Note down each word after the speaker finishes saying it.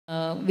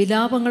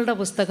വിലാപങ്ങളുടെ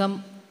പുസ്തകം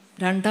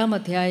 2-ാം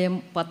അധ്യായം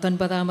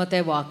 19-ാമത്തെ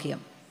വാക്യം.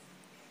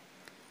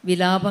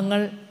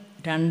 വിലാപങ്ങൾ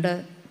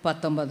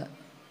 2:19.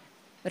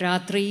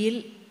 രാത്രിയിൽ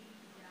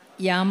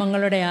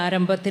യാമങ്ങളുടെ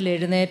ആരംഭത്തിൽ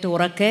എഴുന്നേറ്റ്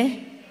ഉറക്കെ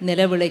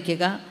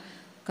നിലവിളിക്കുക.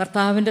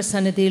 കർത്താവിൻ്റെ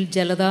സന്നിധിയിൽ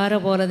ജലധാര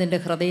പോലെ നിൻ്റെ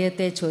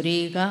ഹൃദയത്തെ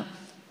ചൊരിയുക.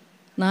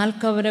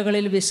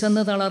 നാൽക്കവലകളിൽ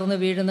വിശന്ന് തളർന്നു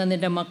വീഴുന്ന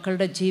നിൻ്റെ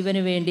മക്കളുടെ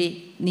ജീവന് വേണ്ടി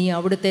നീ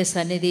അവിടുത്തെ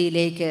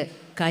സന്നിധിയിലേക്ക്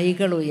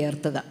കൈകൾ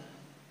ഉയർത്തുക.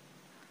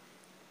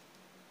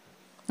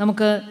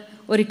 നമുക്ക്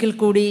ഒരിക്കൽ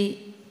കൂടി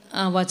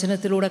ആ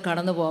വചനത്തിലൂടെ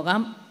കടന്നു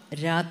പോകാം.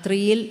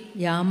 രാത്രിയിൽ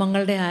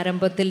യാമങ്ങളുടെ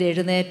ആരംഭത്തിൽ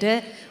എഴുന്നേറ്റ്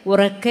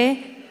ഉറക്കെ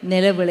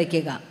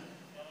നിലവിളിക്കുക.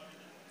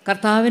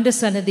 കർത്താവിൻ്റെ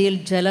സന്നിധിയിൽ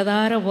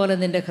ജലധാര പോലെ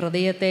നിൻ്റെ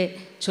ഹൃദയത്തെ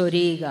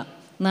ചൊരിയുക.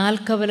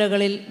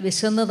 നാൽക്കവലകളിൽ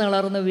വിശന്ന്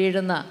തളർന്നു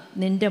വീഴുന്ന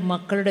നിൻ്റെ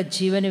മക്കളുടെ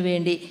ജീവന്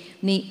വേണ്ടി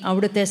നീ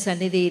അവിടുത്തെ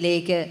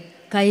സന്നിധിയിലേക്ക്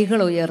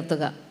കൈകൾ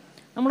ഉയർത്തുക.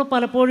 നമ്മൾ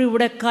പലപ്പോഴും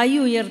ഇവിടെ കൈ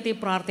ഉയർത്തി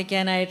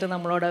പ്രാർത്ഥിക്കാനായിട്ട്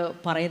നമ്മളോട്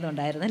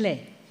പറയുന്നുണ്ടായിരുന്നല്ലേ?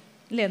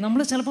 ഇല്ലേ? നമ്മൾ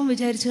ചിലപ്പം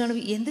വിചാരിച്ച് കാണും,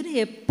 എന്തിന്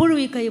എപ്പോഴും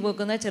ഈ കൈ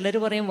പൊക്കുന്നത്? ചിലർ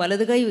പറയും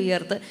വലത് കൈ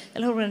ഉയർത്ത്,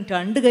 ചിലർ പറയും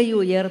 2 കൈ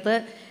ഉയർത്ത്.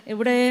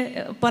 ഇവിടെ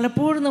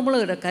പലപ്പോഴും നമ്മൾ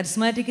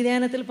കരിസ്മാറ്റിക്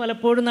ധ്യാനത്തിൽ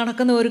പലപ്പോഴും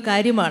നടക്കുന്ന ഒരു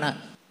കാര്യമാണ്.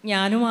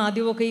 ഞാനും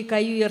ആദ്യമൊക്കെ ഈ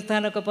കൈ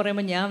ഉയർത്താനൊക്കെ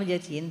പറയുമ്പോൾ ഞാൻ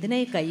വിചാരിച്ചു, എന്തിനാ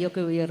ഈ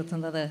കൈയൊക്കെ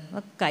ഉയർത്തുന്നത്?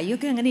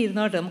 കൈയൊക്കെ അങ്ങനെ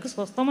ഇരുന്നോട്ടെ, നമുക്ക്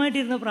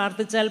സ്വസ്ഥമായിട്ടിരുന്ന്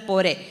പ്രാർത്ഥിച്ചാൽ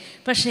പോരെ.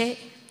 പക്ഷേ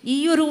ഈ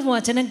ഒരു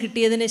വചനം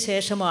കിട്ടിയതിന്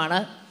ശേഷമാണ്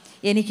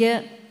എനിക്ക്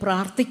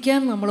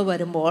പ്രാർത്ഥിക്കാൻ നമ്മൾ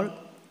വരുമ്പോൾ,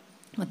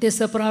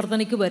 മധ്യസ്ഥ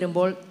പ്രാർത്ഥനയ്ക്ക്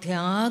വരുമ്പോൾ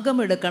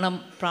ത്യാഗമെടുക്കണം,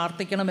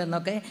 പ്രാർത്ഥിക്കണം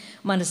എന്നൊക്കെ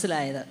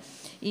മനസ്സിലായത്.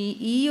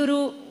 ഈ ഒരു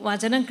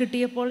വചനം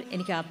കിട്ടിയപ്പോൾ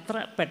എനിക്ക്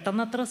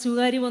പെട്ടെന്നത്ര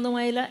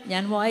സ്വീകാര്യമൊന്നുമായില്ല.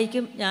 ഞാൻ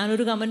വായിക്കും,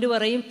 ഞാനൊരു കമൻറ്റ്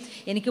പറയും,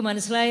 എനിക്ക്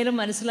മനസ്സിലായാലും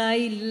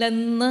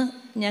മനസ്സിലായില്ലെന്ന്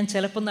ഞാൻ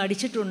ചിലപ്പോൾ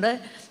നടിച്ചിട്ടുണ്ട്.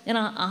 ഞാൻ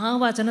ആ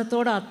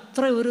വചനത്തോട്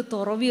അത്ര ഒരു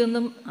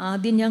തുറവിയൊന്നും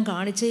ആദ്യം ഞാൻ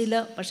കാണിച്ചേയില്ല.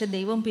 പക്ഷേ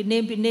ദൈവം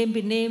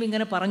പിന്നെയും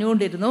ഇങ്ങനെ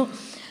പറഞ്ഞുകൊണ്ടിരുന്നു.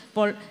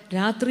 അപ്പോൾ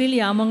രാത്രിയിൽ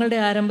യാമങ്ങളുടെ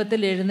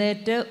ആരംഭത്തിൽ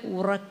എഴുന്നേറ്റ്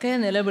ഉറക്കെ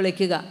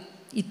നിലവിളിക്കുക.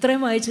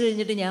 ഇത്രയും വായിച്ചു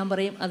കഴിഞ്ഞിട്ട് ഞാൻ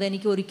പറയും,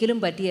 അതെനിക്ക് ഒരിക്കലും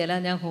പറ്റിയല്ല,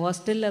 ഞാൻ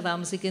ഹോസ്റ്റലിലാണ്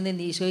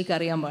താമസിക്കുന്നതെന്ന് ഈശോയ്ക്ക്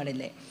അറിയാൻ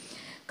പാടില്ലേ.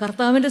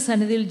 കർത്താവിൻ്റെ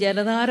സന്നിധിയിൽ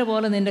ജലധാര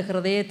പോലെ നിൻ്റെ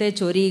ഹൃദയത്തെ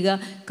ചൊരിയുക.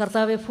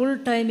 കർത്താവെ ഫുൾ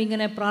ടൈം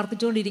ഇങ്ങനെ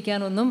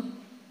പ്രാർത്ഥിച്ചുകൊണ്ടിരിക്കാനൊന്നും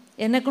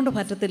എന്നെക്കൊണ്ട്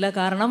പറ്റത്തില്ല,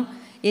 കാരണം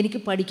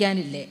എനിക്ക്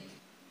പഠിക്കാനില്ലേ.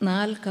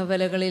 4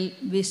 കവലകളിൽ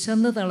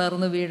വിശന്ന്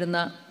തളർന്നു വീഴുന്ന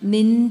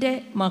നിൻ്റെ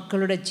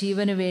മക്കളുടെ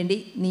ജീവന് വേണ്ടി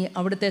നീ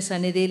അവിടുത്തെ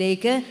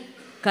സന്നിധിയിലേക്ക്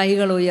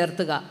കൈകൾ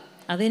ഉയർത്തുക.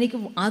 അതെനിക്ക്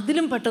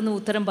അതിലും പെട്ടെന്ന്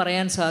ഉത്തരം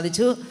പറയാൻ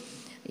സാധിച്ചു,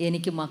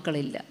 എനിക്ക്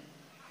മക്കളില്ല.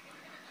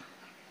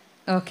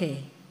 ഓക്കെ,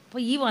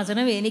 അപ്പോൾ ഈ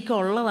വചനം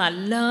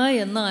എനിക്കുള്ളതല്ല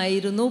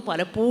എന്നായിരുന്നു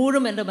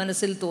പലപ്പോഴും എൻ്റെ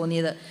മനസ്സിൽ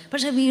തോന്നിയത്.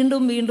 പക്ഷേ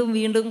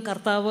വീണ്ടും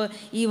കർത്താവ്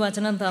ഈ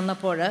വചനം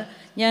തന്നപ്പോൾ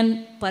ഞാൻ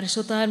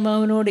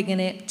പരിശുദ്ധാത്മാവിനോട്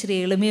ഇങ്ങനെ ഇച്ചിരി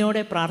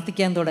എളിമയോടെ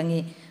പ്രാർത്ഥിക്കാൻ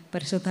തുടങ്ങി.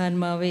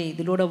 പരിശുദ്ധാത്മാവേ,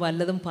 ഇതിലൂടെ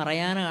വല്ലതും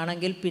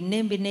പറയാനാണെങ്കിൽ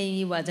പിന്നെയും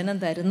ഈ വചനം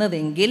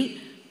തരുന്നതെങ്കിൽ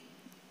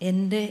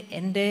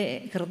എൻ്റെ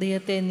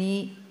ഹൃദയത്തെ നീ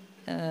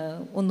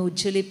ഒന്ന്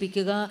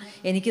ഉജ്ജ്വലിപ്പിക്കുക,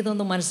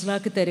 എനിക്കിതൊന്ന്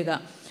മനസ്സിലാക്കി തരിക.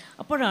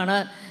 അപ്പോഴാണ്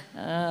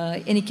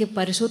എനിക്ക്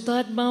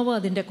പരിശുദ്ധാത്മാവ്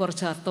അതിൻ്റെ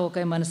കുറച്ച്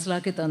അർത്ഥമൊക്കെ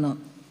മനസ്സിലാക്കി തന്നു.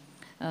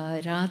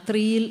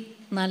 രാത്രിയിൽ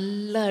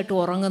നല്ലതായിട്ട്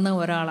ഉറങ്ങുന്ന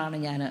ഒരാളാണ്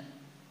ഞാൻ.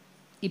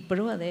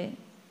 ഇപ്പോഴും അതെ,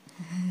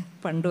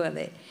 പണ്ടും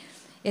അതെ.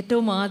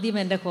 ഏറ്റവും ആദ്യം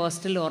എൻ്റെ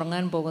ഹോസ്റ്റലിൽ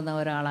ഉറങ്ങാൻ പോകുന്ന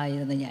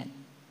ഒരാളായിരുന്നു ഞാൻ.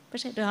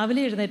 പക്ഷേ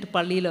രാവിലെ എഴുന്നേറ്റ്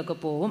പള്ളിയിലൊക്കെ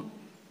പോകും,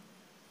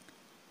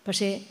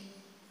 പക്ഷേ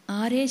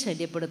ആരെയും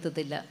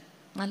ശല്യപ്പെടുത്തത്തില്ല,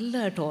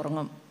 നല്ലതായിട്ട്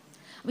ഉറങ്ങും.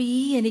 അപ്പോൾ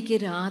എനിക്ക്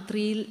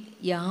രാത്രിയിൽ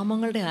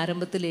യാമങ്ങളുടെ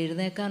ആരംഭത്തിൽ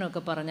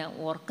എഴുന്നേൽക്കാനൊക്കെ പറഞ്ഞാൽ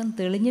ഉറക്കം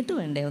തെളിഞ്ഞിട്ട്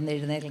വേണ്ടേ ഒന്ന്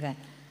എഴുന്നേൽക്കാൻ.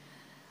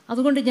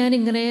 അതുകൊണ്ട്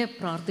ഞാനിങ്ങനെ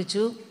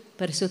പ്രാർത്ഥിച്ചു,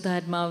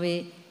 പരിശുദ്ധാത്മാവേ,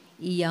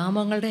 ഈ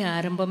യാമങ്ങളുടെ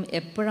ആരംഭം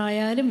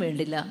എപ്പോഴായാലും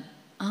വേണ്ടില്ല,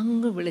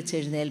 അങ്ങ്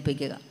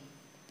വിളിച്ചെഴുന്നേൽപ്പിക്കുക.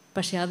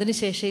 പക്ഷേ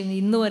അതിനുശേഷം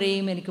ഇന്ന്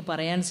വരെയും എനിക്ക്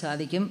പറയാൻ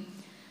സാധിക്കും,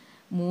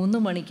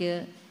 3 മണിക്ക്,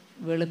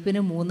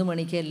 വെളുപ്പിന് 3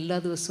 മണിക്ക് എല്ലാ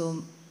ദിവസവും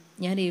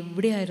ഞാൻ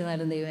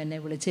എവിടെയായിരുന്നാലും ദൈവം എന്നെ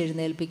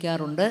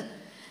വിളിച്ചെഴുന്നേൽപ്പിക്കാറുണ്ട്,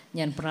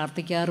 ഞാൻ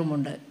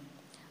പ്രാർത്ഥിക്കാറുമുണ്ട്.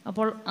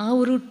 അപ്പോൾ ആ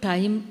ഒരു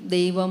ടൈം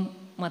ദൈവം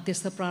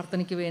മധ്യസ്ഥ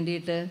പ്രാർത്ഥനയ്ക്ക്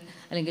വേണ്ടിയിട്ട്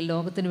അല്ലെങ്കിൽ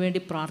ലോകത്തിന് വേണ്ടി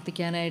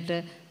പ്രാർത്ഥിക്കാനായിട്ട്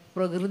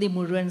പ്രകൃതി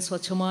മുഴുവൻ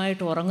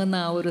സ്വച്ഛമായിട്ട് ഉറങ്ങുന്ന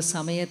ആ ഒരു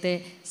സമയത്തെ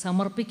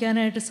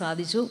സമർപ്പിക്കാനായിട്ട്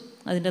സാധിച്ചു.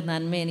 അതിൻ്റെ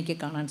നന്മ എനിക്ക്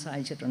കാണാൻ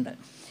സാധിച്ചിട്ടുണ്ട്.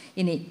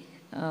 ഇനി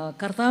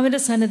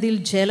കർത്താവിൻ്റെ സന്നിധിയിൽ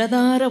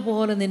ജലധാര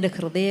പോലെ നിൻ്റെ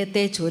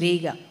ഹൃദയത്തെ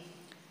ചൊരിയുക.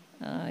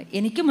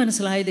 എനിക്ക്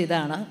മനസ്സിലായത്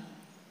ഇതാണ്,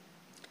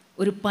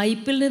 ഒരു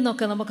പൈപ്പിൽ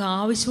നിന്നൊക്കെ നമുക്ക്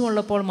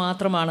ആവശ്യമുള്ളപ്പോൾ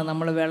മാത്രമാണ്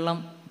നമ്മൾ വെള്ളം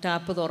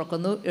ടാപ്പ്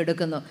തുറക്കുന്നു,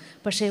 എടുക്കുന്നു.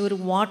 പക്ഷേ ഒരു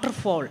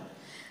വാട്ടർഫോൾ,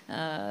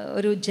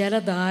 ഒരു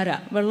ജലധാര,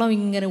 വെള്ളം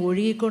ഇങ്ങനെ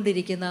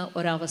ഒഴുകിക്കൊണ്ടിരിക്കുന്ന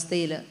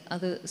ഒരവസ്ഥയിൽ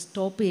അത്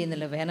സ്റ്റോപ്പ്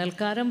ചെയ്യുന്നില്ല.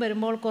 വേനൽക്കാലം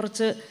വരുമ്പോൾ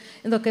കുറച്ച്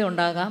ഇതൊക്കെ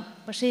ഉണ്ടാകാം,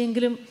 പക്ഷേ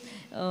എങ്കിലും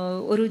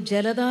ഒരു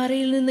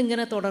ജലധാരയിൽ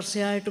നിന്നിങ്ങനെ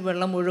തുടർച്ചയായിട്ട്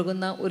വെള്ളം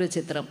ഒഴുകുന്ന ഒരു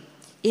ചിത്രം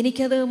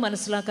എനിക്കത്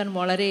മനസ്സിലാക്കാൻ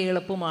വളരെ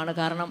എളുപ്പമാണ്.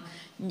 കാരണം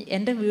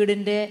എൻ്റെ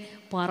വീടിൻ്റെ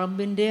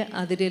പറമ്പിൻ്റെ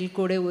അതിരിൽ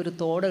കൂടെ ഒരു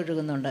തോട്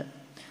ഒഴുകുന്നുണ്ട്,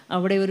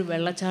 അവിടെ ഒരു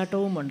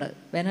വെള്ളച്ചാട്ടവുമുണ്ട്.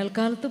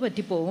 വേനൽക്കാലത്ത്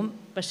പറ്റിപ്പോകും,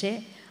 പക്ഷേ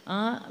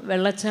ആ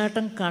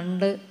വെള്ളച്ചാട്ടം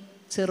കണ്ട്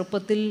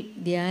ചെറുപ്പത്തിൽ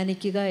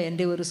ധ്യാനിക്കുക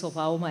എൻ്റെ ഒരു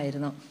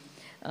സ്വഭാവമായിരുന്നു.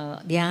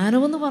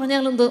 ധ്യാനമെന്ന്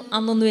പറഞ്ഞാൽ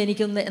അന്നൊന്നും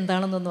എനിക്കൊന്നും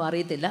എന്താണെന്നൊന്നും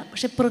അറിയത്തില്ല.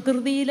 പക്ഷെ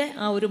പ്രകൃതിയിലെ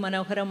ആ ഒരു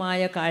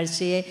മനോഹരമായ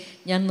കാഴ്ചയെ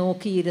ഞാൻ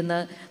നോക്കിയിരുന്ന്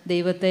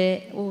ദൈവത്തെ,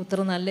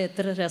 ഇത്ര നല്ല,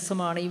 എത്ര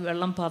രസമാണ് ഈ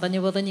വെള്ളം പതഞ്ഞ്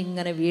പതഞ്ഞ്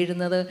ഇങ്ങനെ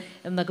വീഴുന്നത്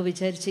എന്നൊക്കെ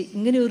വിചാരിച്ച്,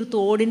 ഇങ്ങനെ ഒരു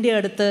തോടിൻ്റെ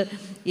അടുത്ത്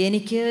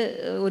എനിക്ക്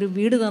ഒരു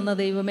വീട് തന്ന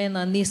ദൈവമേ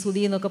നന്ദി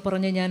സ്തുതി എന്നൊക്കെ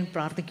പറഞ്ഞ് ഞാൻ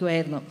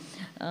പ്രാർത്ഥിക്കുമായിരുന്നു.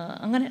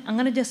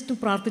 അങ്ങനെ ജസ്റ്റ്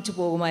പ്രാർത്ഥിച്ചു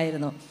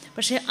പോകുമായിരുന്നു.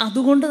 പക്ഷേ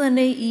അതുകൊണ്ട്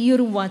തന്നെ ഈ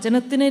ഒരു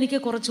വചനത്തിന് എനിക്ക്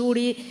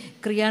കുറച്ചുകൂടി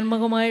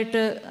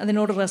ക്രിയാത്മകമായിട്ട്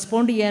അതിനോട്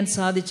റെസ്പോണ്ട് ചെയ്യാൻ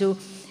സാധിച്ചു.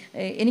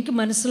 എനിക്ക്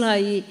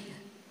മനസ്സിലായി,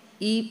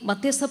 ഈ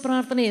മധ്യസ്ഥ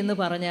പ്രാർത്ഥന എന്ന്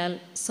പറഞ്ഞാൽ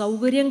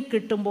സൗകര്യം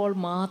കിട്ടുമ്പോൾ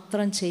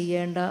മാത്രം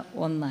ചെയ്യേണ്ട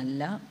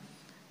ഒന്നല്ല,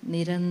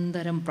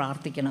 നിരന്തരം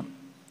പ്രാർത്ഥിക്കണം.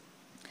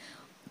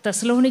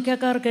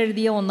 തെസ്സലോനിക്കക്കാർക്ക്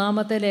എഴുതിയ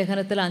 1-ാമത്തെ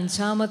ലേഖനത്തിൽ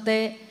 5-ാമത്തെ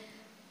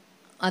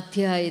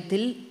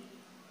അധ്യായത്തിൽ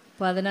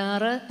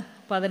 16,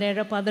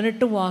 17,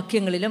 18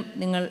 വാക്യങ്ങളിലും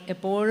നിങ്ങൾ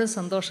എപ്പോഴും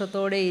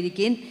സന്തോഷത്തോടെ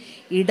ഇരിക്കുവിൻ,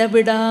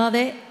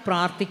 ഇടവിടാതെ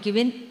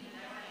പ്രാർത്ഥിക്കുവിൻ,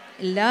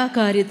 എല്ലാ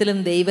കാര്യത്തിലും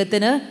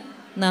ദൈവത്തിന്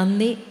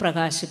നന്ദി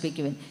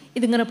പ്രകാശിപ്പിക്കുവിൻ.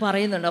 ഇതിങ്ങനെ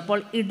പറയുന്നുണ്ട്. അപ്പോൾ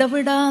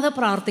ഇടവിടാതെ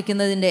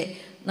പ്രാർത്ഥിക്കുന്നതിൻ്റെ,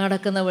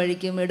 നടക്കുന്ന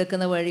വഴിക്കും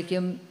എടുക്കുന്ന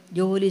വഴിക്കും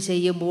ജോലി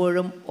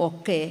ചെയ്യുമ്പോഴും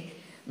ഒക്കെ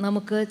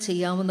നമുക്ക്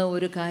ചെയ്യാവുന്ന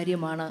ഒരു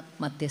കാര്യമാണ്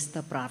മധ്യസ്ഥ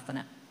പ്രാർത്ഥന.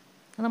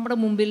 നമ്മുടെ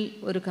മുമ്പിൽ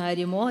ഒരു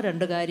കാര്യമോ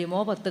 2 കാര്യമോ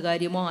 10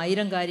 കാര്യമോ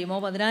 1000 കാര്യമോ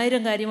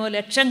 10000 കാര്യമോ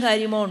 1,00,000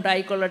 കാര്യമോ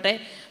ഉണ്ടായിക്കൊള്ളട്ടെ,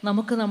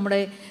 നമുക്ക്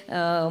നമ്മുടെ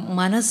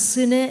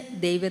മനസ്സിനെ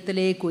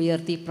ദൈവത്തിലേക്ക്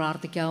ഉയർത്തി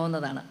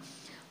പ്രാർത്ഥിക്കാവുന്നതാണ്.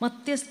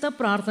 മധ്യസ്ഥ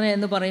പ്രാർത്ഥന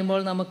എന്ന്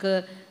പറയുമ്പോൾ നമുക്ക്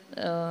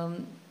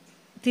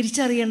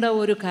തിരിച്ചറിയേണ്ട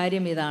ഒരു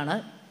കാര്യം ഇതാണ്: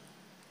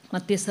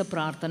 മധ്യസ്ഥ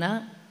പ്രാർത്ഥന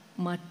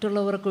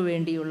മറ്റുള്ളവർക്ക്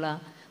വേണ്ടിയുള്ള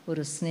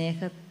ഒരു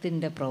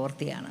സ്നേഹത്തിൻ്റെ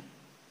പ്രവൃത്തിയാണ്.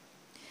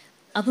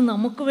 അത്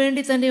നമുക്ക്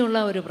വേണ്ടി തന്നെയുള്ള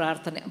ഒരു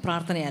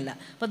പ്രാർത്ഥനയല്ല.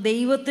 അപ്പം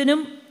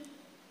ദൈവത്തിനും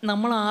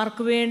നമ്മൾ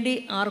ആർക്ക് വേണ്ടി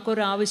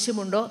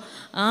ആർക്കൊരാവശ്യമുണ്ടോ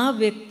ആ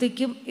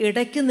വ്യക്തിക്കും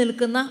ഇടയ്ക്ക്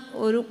നിൽക്കുന്ന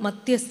ഒരു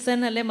മധ്യസ്ഥൻ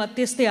അല്ലെ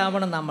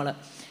മധ്യസ്ഥയാവണം നമ്മൾ.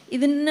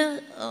 ഇതിന്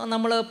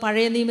നമ്മൾ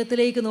പഴയ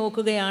നിയമത്തിലേക്ക്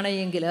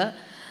നോക്കുകയാണെങ്കിൽ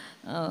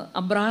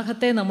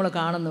അബ്രാഹത്തെ നമ്മൾ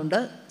കാണുന്നുണ്ട്.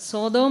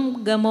 സോദോം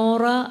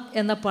ഗമോറ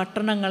എന്ന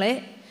പട്ടണങ്ങളെ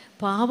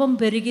പാപം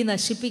പെരുകി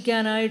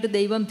നശിപ്പിക്കാനായിട്ട്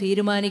ദൈവം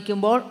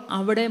തീരുമാനിക്കുമ്പോൾ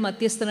അവിടെ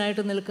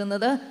മധ്യസ്ഥനായിട്ട്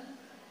നിൽക്കുന്നത്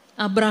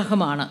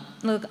അബ്രാഹമാണ്.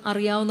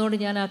 അറിയാവുന്നതുകൊണ്ട്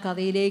ഞാൻ ആ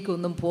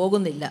കഥയിലേക്കൊന്നും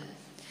പോകുന്നില്ല.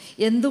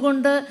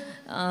 എന്തുകൊണ്ട്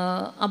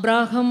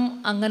അബ്രാഹം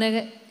അങ്ങനെ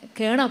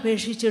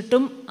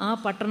കേണപേക്ഷിച്ചിട്ടും ആ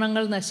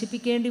പട്ടണങ്ങൾ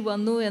നശിപ്പിക്കേണ്ടി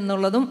വന്നു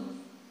എന്നുള്ളതും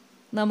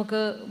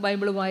നമുക്ക്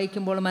ബൈബിൾ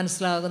വായിക്കുമ്പോൾ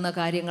മനസ്സിലാകുന്ന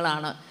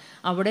കാര്യങ്ങളാണ്.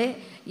 അവിടെ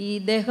ഈ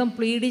ഇദ്ദേഹം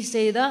പ്ലീഡ്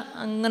ചെയ്ത,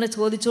 അങ്ങനെ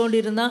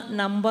ചോദിച്ചുകൊണ്ടിരുന്ന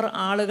നമ്പർ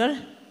ആളുകൾ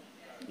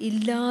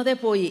ഇല്ലാതെ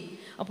പോയി.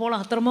 അപ്പോൾ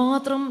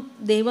അത്രമാത്രം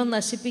ദൈവം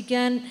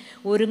നശിപ്പിക്കാൻ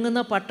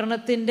ഒരുങ്ങുന്ന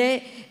പട്ടണത്തിൻ്റെ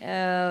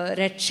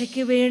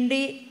രക്ഷയ്ക്ക്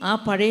വേണ്ടി ആ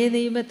പഴയ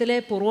നിയമത്തിലെ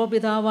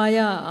പൂർവ്വപിതാവായ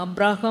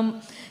അബ്രാഹം,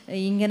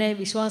 ഇങ്ങനെ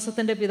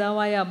വിശ്വാസത്തിൻ്റെ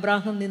പിതാവായ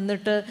അബ്രാഹം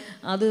നിന്നിട്ട്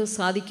അത്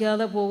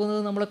സാധിക്കാതെ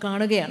പോകുന്നത് നമ്മൾ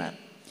കാണുകയാണ്.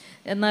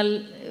 എന്നാൽ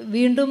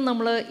വീണ്ടും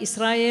നമ്മൾ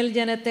ഇസ്രായേൽ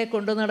ജനത്തെ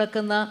കൊണ്ടു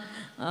നടക്കുന്ന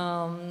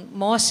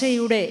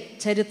മോശയുടെ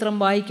ചരിത്രം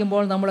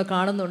വായിക്കുമ്പോൾ നമ്മൾ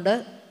കാണുന്നുണ്ട്.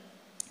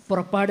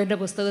 പുറപ്പാടിൻ്റെ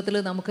പുസ്തകത്തിൽ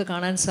നമുക്ക്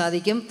കാണാൻ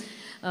സാധിക്കും,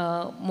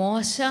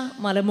 മോശ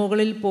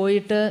മലമുകളിൽ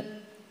പോയിട്ട്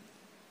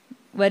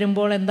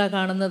വരുമ്പോൾ എന്താ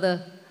കാണുന്നത്?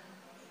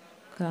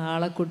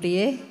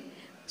 കാളക്കുട്ടിയെ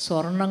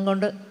സ്വർണം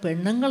കൊണ്ട്,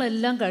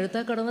 പെണ്ണുങ്ങളെല്ലാം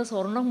കഴുത്തേ കിടന്ന്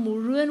സ്വർണം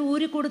മുഴുവൻ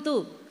ഊരിക്കൊടുത്തു.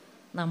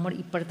 നമ്മൾ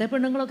ഇപ്പോഴത്തെ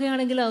പെണ്ണുങ്ങളൊക്കെ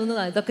ആണെങ്കിൽ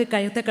ഇതൊക്കെ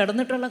കഴുത്തെ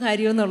കിടന്നിട്ടുള്ള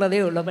കാര്യമെന്നുള്ളതേ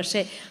ഉള്ളൂ.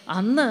 പക്ഷേ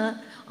അന്ന്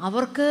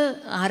അവർക്ക്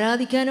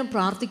ആരാധിക്കാനും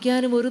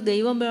പ്രാർത്ഥിക്കാനും ഒരു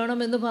ദൈവം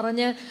വേണമെന്ന്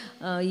പറഞ്ഞ്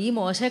ഈ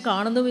മോശയെ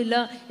കാണുന്നുമില്ല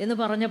എന്ന്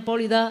പറഞ്ഞപ്പോൾ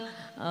ഇതാ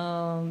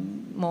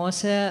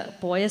മോശ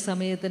പോയ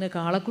സമയത്തിന്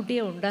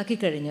കാളക്കുട്ടിയെ ഉണ്ടാക്കി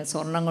കഴിഞ്ഞ്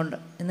സ്വർണം കൊണ്ട്,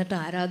 എന്നിട്ട്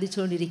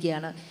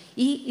ആരാധിച്ചുകൊണ്ടിരിക്കുകയാണ്.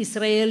 ഈ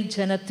ഇസ്രായേൽ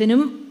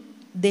ജനത്തിനും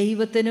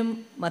ദൈവത്തിനും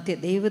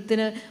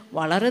ദൈവത്തിന്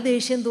വളരെ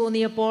ദേഷ്യം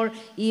തോന്നിയപ്പോൾ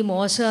ഈ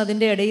മോശ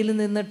അതിൻ്റെ ഇടയിൽ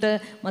നിന്നിട്ട്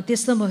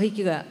മധ്യസ്ഥം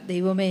വഹിക്കുക.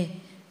 ദൈവമേ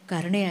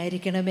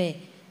കരുണയായിരിക്കണമേ,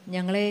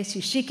 ഞങ്ങളെ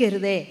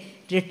ശിക്ഷിക്കരുതേ,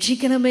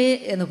 രക്ഷിക്കണമേ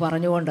എന്ന്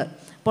പറഞ്ഞുകൊണ്ട്.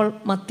 അപ്പോൾ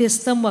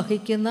മധ്യസ്ഥം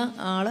വഹിക്കുന്ന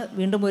ആൾ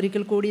വീണ്ടും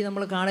ഒരിക്കൽ കൂടി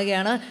നമ്മൾ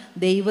കാണുകയാണ്,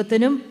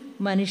 ദൈവത്തിനും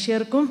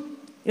മനുഷ്യർക്കും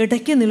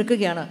ഇടയ്ക്ക്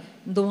നിൽക്കുകയാണ്.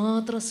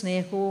 എന്തുമാത്രം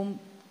സ്നേഹവും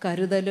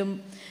കരുതലും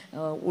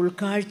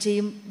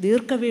ഉൾക്കാഴ്ചയും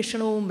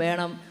ദീർഘവീക്ഷണവും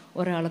വേണം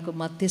ഒരാൾക്ക്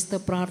മധ്യസ്ഥ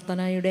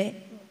പ്രാർത്ഥനയുടെ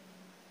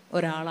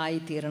ഒരാളായി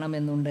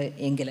തീരണമെന്നുണ്ട്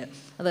എങ്കിൽ.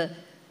 അത്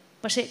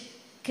പക്ഷേ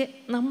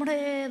നമ്മുടെ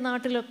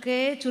നാട്ടിലൊക്കെ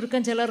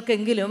ചുരുക്കം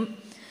ചിലർക്കെങ്കിലും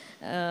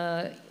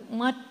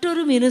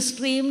മറ്റൊരു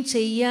മിനിസ്ട്രിയും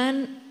ചെയ്യാൻ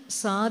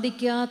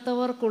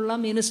സാധിക്കാത്തവർക്കുള്ള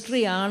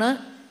മിനിസ്ട്രിയാണ്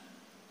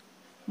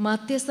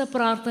മധ്യസ്ഥ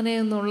പ്രാർത്ഥന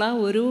എന്നുള്ള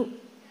ഒരു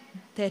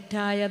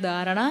തെറ്റായ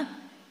ധാരണ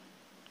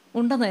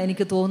ഉണ്ടെന്നാണ്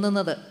എനിക്ക്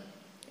തോന്നുന്നത്.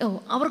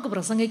 അവർക്ക്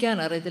പ്രസംഗിക്കാൻ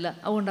അറിയത്തില്ല,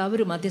 അതുകൊണ്ട് അവർ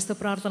മധ്യസ്ഥ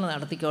പ്രാർത്ഥന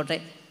നടത്തിക്കോട്ടെ.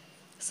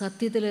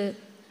 സത്യത്തിൽ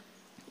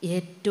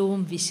ഏറ്റവും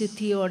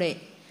വിശുദ്ധിയോടെ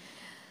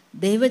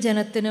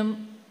ദൈവത്തിനും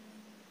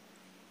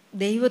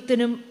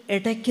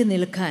ഇടയ്ക്ക്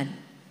നിൽക്കാൻ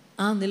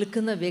ആ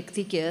നിൽക്കുന്ന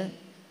വ്യക്തിക്ക്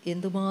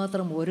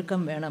എന്തുമാത്രം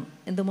ഒരുക്കം വേണം,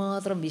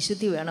 എന്തുമാത്രം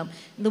വിശുദ്ധി വേണം,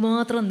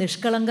 എന്തുമാത്രം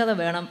നിഷ്കളങ്കത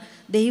വേണം.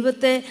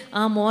 ദൈവത്തെ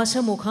ആ മോശ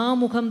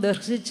മുഖാമുഖം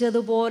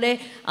ദർശിച്ചതുപോലെ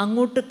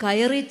അങ്ങോട്ട്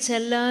കയറി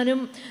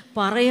ചെല്ലാനും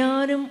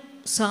പറയാനും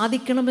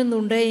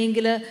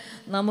സാധിക്കണമെന്നുണ്ടെങ്കിൽ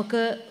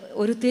നമുക്ക്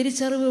ഒരു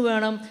തിരിച്ചറിവ്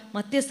വേണം.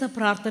 മധ്യസ്ഥ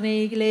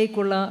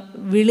പ്രാർത്ഥനയിലേക്കുള്ള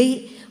വിളി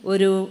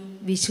ഒരു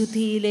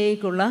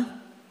വിശുദ്ധിയിലേക്കുള്ള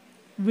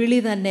വിളി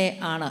തന്നെ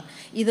ആണ്.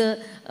 ഇത്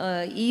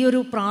ഈ ഒരു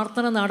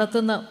പ്രാർത്ഥന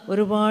നടത്തുന്ന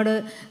ഒരുപാട്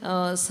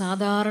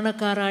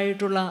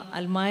സാധാരണക്കാരായിട്ടുള്ള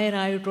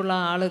അൽമായരായിട്ടുള്ള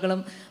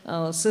ആളുകളും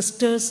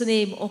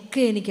സിസ്റ്റേഴ്സിനെയും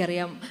ഒക്കെ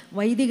എനിക്കറിയാം,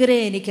 വൈദികരെ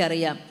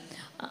എനിക്കറിയാം.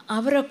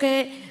 അവരൊക്കെ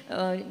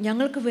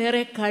ഞങ്ങൾക്ക്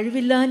വേറെ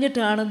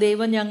കഴിവില്ലാഞ്ഞിട്ടാണ്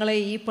ദൈവം ഞങ്ങളെ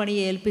ഈ പണി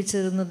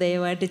ഏൽപ്പിച്ചതെന്ന്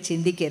ദയവായിട്ട്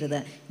ചിന്തിക്കരുത്.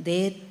 ഇത്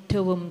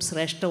ഏറ്റവും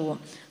ശ്രേഷ്ഠവും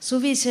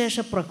സുവിശേഷ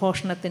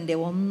പ്രഘോഷണത്തിൻ്റെ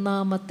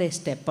ഒന്നാമത്തെ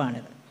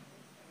സ്റ്റെപ്പാണിത്.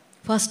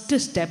 ഫസ്റ്റ്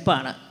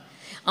സ്റ്റെപ്പാണ്.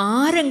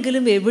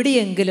 ആരെങ്കിലും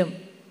എവിടെയെങ്കിലും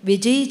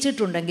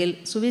വിജയിച്ചിട്ടുണ്ടെങ്കിൽ,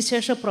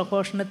 സുവിശേഷ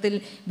പ്രഘോഷണത്തിൽ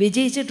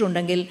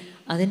വിജയിച്ചിട്ടുണ്ടെങ്കിൽ,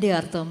 അതിൻ്റെ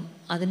അർത്ഥം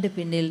അതിൻ്റെ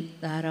പിന്നിൽ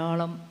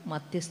ധാരാളം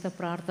മധ്യസ്ഥ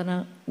പ്രാർത്ഥന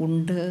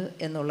ഉണ്ട്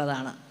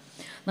എന്നുള്ളതാണ്.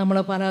 നമ്മൾ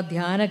പല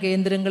ധ്യാന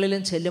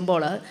കേന്ദ്രങ്ങളിലും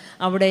ചെല്ലുമ്പോൾ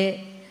അവിടെ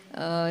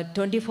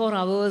 24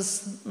 hours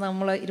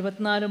നമ്മൾ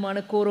 24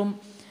 മണിക്കൂറും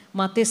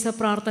മധ്യസ്ഥ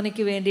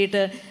പ്രാർത്ഥനയ്ക്ക്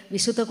വേണ്ടിയിട്ട്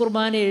വിശുദ്ധ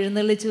കുർബാന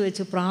എഴുന്നള്ളിച്ച്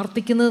വെച്ച്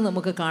പ്രാർത്ഥിക്കുന്നത്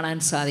നമുക്ക് കാണാൻ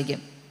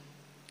സാധിക്കും.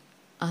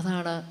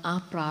 അതാണ്, ആ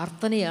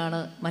പ്രാർത്ഥനയാണ്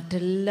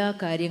മറ്റെല്ലാ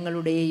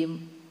കാര്യങ്ങളുടെയും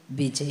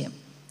വിജയം.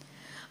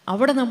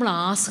 അവിടെ നമ്മൾ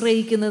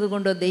ആശ്രയിക്കുന്നത്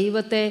കൊണ്ട്,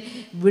 ദൈവത്തെ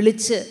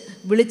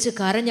വിളിച്ച്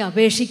കരഞ്ഞ്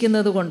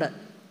അപേക്ഷിക്കുന്നത് കൊണ്ട്,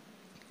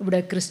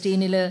 ഇവിടെ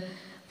ക്രിസ്റ്റീനിൽ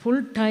ഫുൾ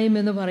ടൈം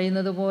എന്ന്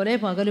പറയുന്നത് പോലെ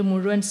പകൽ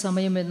മുഴുവൻ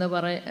സമയം എന്ന്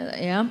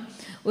പറയാം.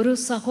 ഒരു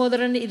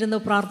സഹോദരൻ ഇരുന്ന്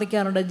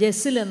പ്രാർത്ഥിക്കാറുണ്ട്.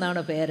 ജെസ്സിൽ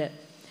എന്നാണ് പേര്.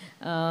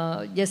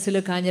 ജെസ്സിൽ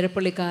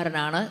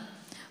കാഞ്ഞിരപ്പള്ളിക്കാരനാണ്.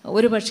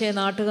 ഒരു പക്ഷേ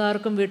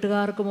നാട്ടുകാർക്കും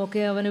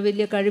വീട്ടുകാർക്കുമൊക്കെ അവന്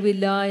വലിയ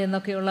കഴിവില്ല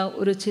എന്നൊക്കെയുള്ള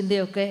ഒരു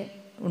ചിന്തയൊക്കെ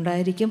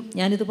ഉണ്ടായിരിക്കും.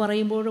 ഞാനിത്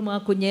പറയുമ്പോഴും ആ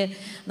കുഞ്ഞ്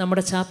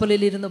നമ്മുടെ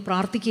ചാപ്പലിലിരുന്ന്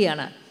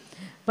പ്രാർത്ഥിക്കുകയാണ്.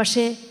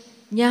 പക്ഷേ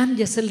ഞാൻ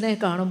ജെസ്സിലിനെ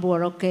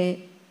കാണുമ്പോഴൊക്കെ,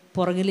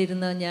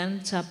 പുറകിലിരുന്ന് ഞാൻ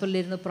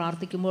ചാപ്പലിലിരുന്ന്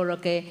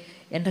പ്രാർത്ഥിക്കുമ്പോഴൊക്കെ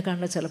എൻ്റെ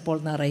കണ്ണ് ചിലപ്പോൾ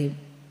നിറയും.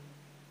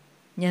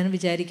 ഞാൻ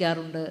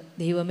വിചാരിക്കാറുണ്ട്,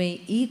 ദൈവമേ,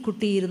 ഈ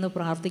കുട്ടി ഇരുന്ന്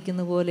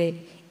പ്രാർത്ഥിക്കുന്ന പോലെ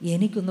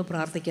എനിക്കൊന്ന്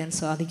പ്രാർത്ഥിക്കാൻ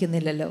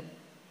സാധിക്കുന്നില്ലല്ലോ.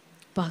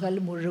 പകൽ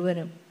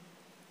മുഴുവനും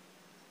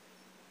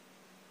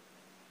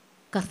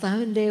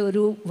കർത്താവിൻ്റെ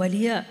ഒരു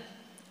വലിയ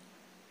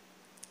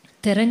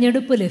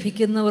തെരഞ്ഞെടുപ്പ്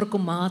ലഭിക്കുന്നവർക്ക്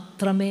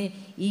മാത്രമേ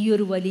ഈ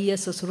ഒരു വലിയ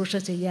ശുശ്രൂഷ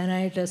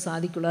ചെയ്യാനായിട്ട്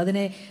സാധിക്കുള്ളൂ.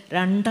 അതിനെ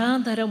രണ്ടാം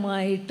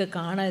തരമായിട്ട്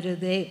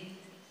കാണരുതേ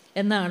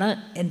എന്നാണ്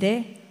എൻ്റെ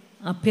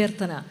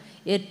അഭ്യർത്ഥന.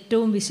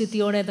 ഏറ്റവും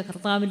വിശുദ്ധിയോടെ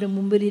കർത്താവിൻ്റെ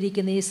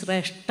മുമ്പിലിരിക്കുന്ന ഈ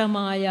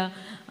ശ്രേഷ്ഠമായ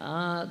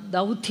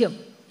ദൗത്യം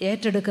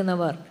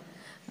ഏറ്റെടുക്കുന്നവർ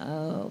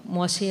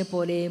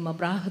മോശയെപ്പോലെയും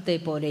അബ്രാഹത്തെ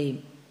പോലെയും.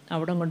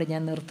 അവിടം കൊണ്ട്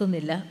ഞാൻ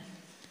നിർത്തുന്നില്ല.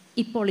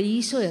 ഇപ്പോൾ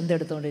ഈശോ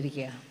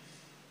എന്തെടുത്തുകൊണ്ടിരിക്കുക?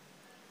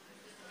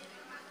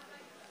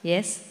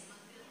 യെസ്,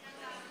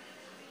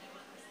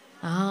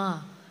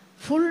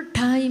 ഫുൾ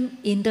ടൈം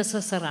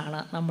ഇൻ്റർസെസറാണ്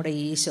നമ്മുടെ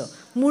ഈശോ.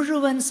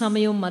 മുഴുവൻ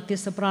സമയവും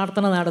മധ്യസ്ഥ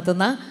പ്രാർത്ഥന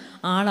നടത്തുന്ന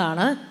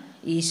ആളാണ്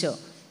ഈശോ.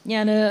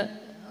 ഞാൻ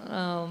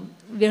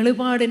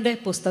വെളിപാടിൻ്റെ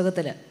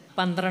പുസ്തകത്തിൽ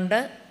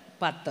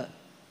 12:10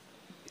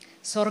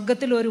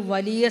 സ്വർഗത്തിലൊരു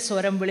വലിയ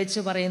സ്വരം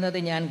വിളിച്ചു പറയുന്നത്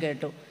ഞാൻ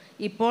കേട്ടു.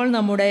 ഇപ്പോൾ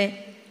നമ്മുടെ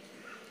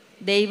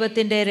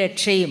ദൈവത്തിൻ്റെ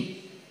രക്ഷയും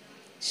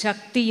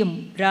ശക്തിയും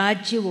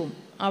രാജ്യവും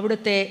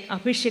അവിടുത്തെ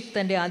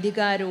അഭിഷിക്തൻ്റെ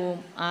അധികാരവും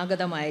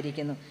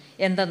ആഗതമായിരിക്കുന്നു.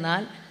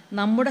 എന്തെന്നാൽ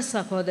നമ്മുടെ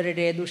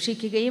സഹോദരരെ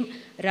ദുഷിക്കുകയും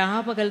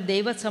രാപകൽ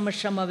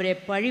ദൈവസമക്ഷം അവരെ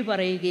പഴി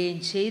പറയുകയും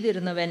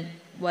ചെയ്തിരുന്നവൻ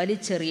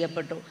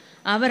വലിച്ചെറിയപ്പെട്ടു.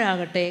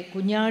 അവരാകട്ടെ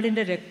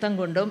കുഞ്ഞാടിൻ്റെ രക്തം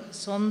കൊണ്ടും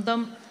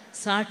സ്വന്തം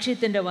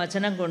സാക്ഷ്യത്തിൻ്റെ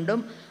വചനം കൊണ്ടും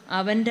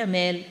അവൻ്റെ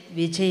മേൽ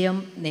വിജയം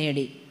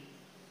നേടി.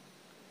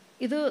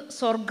 ഇത്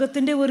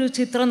സ്വർഗത്തിൻ്റെ ഒരു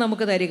ചിത്രം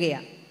നമുക്ക്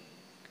തരികയാണ്.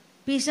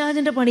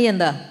 പിശാചിൻ്റെ പണി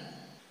എന്താ?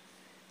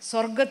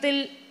 സ്വർഗത്തിൽ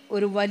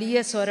ഒരു വലിയ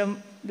സ്വരം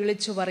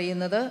വിളിച്ചു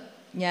പറയുന്നത്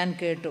ഞാൻ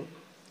കേട്ടു.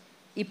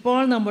 ഇപ്പോൾ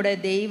നമ്മുടെ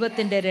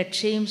ദൈവത്തിൻ്റെ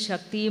രക്ഷയും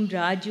ശക്തിയും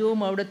രാജ്യവും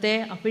അവിടുത്തെ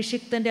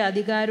അഭിഷിക്തൻ്റെ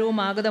അധികാരവും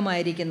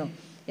ആഗതമായിരിക്കുന്നു.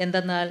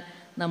 എന്തെന്നാൽ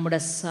നമ്മുടെ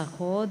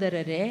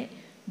സഹോദരരെ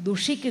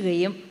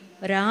ദുഷിക്കുകയും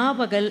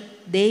രാപകൽ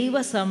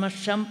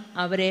ദൈവസമക്ഷം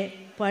അവരെ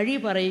പഴി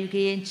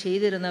പറയുകയും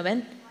ചെയ്തിരുന്നവൻ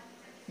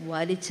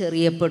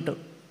വലിച്ചെറിയപ്പെട്ടു.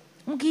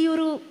 നമുക്ക് ഈ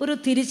ഒരു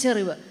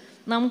തിരിച്ചറിവ്,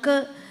 നമുക്ക്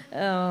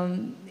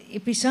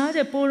പിശാച്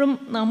എപ്പോഴും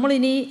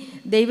നമ്മളിനി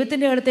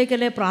ദൈവത്തിൻ്റെ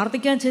അടുത്തേക്കല്ലേ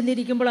പ്രാർത്ഥിക്കാൻ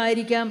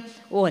ചെന്നിരിക്കുമ്പോഴായിരിക്കാം,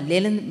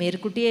 അല്ലേലും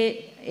മേരിക്കുട്ടിയെ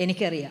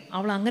എനിക്കറിയാം,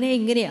 അവൾ അങ്ങനെ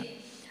ഇങ്ങനെയാണ്,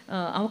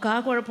 അവൾക്ക് ആ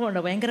കുഴപ്പമുണ്ട്,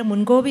 ഭയങ്കര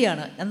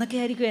മുൻകോപിയാണ് എന്നൊക്കെ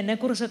ആയിരിക്കും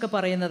എന്നെക്കുറിച്ചൊക്കെ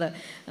പറയുന്നത്.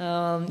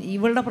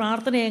 ഇവളുടെ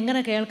പ്രാർത്ഥന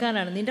എങ്ങനെ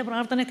കേൾക്കാനാണ്? നിൻ്റെ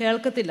പ്രാർത്ഥന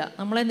കേൾക്കത്തില്ല.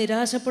 നമ്മളെ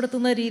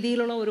നിരാശപ്പെടുത്തുന്ന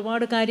രീതിയിലുള്ള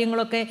ഒരുപാട്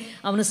കാര്യങ്ങളൊക്കെ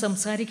അവന്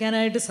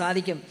സംസാരിക്കാനായിട്ട്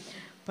സാധിക്കും.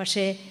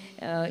 പക്ഷേ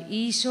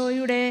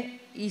ഈശോയുടെ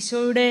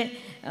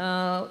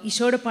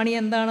പണി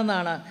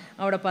എന്താണെന്നാണ്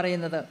അവിടെ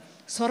പറയുന്നത്.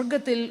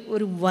 സ്വർഗത്തിൽ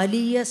ഒരു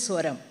വലിയ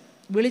സ്വരം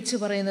വിളിച്ചു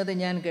പറയുന്നത്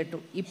ഞാൻ കേട്ടു.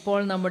 ഇപ്പോൾ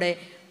നമ്മുടെ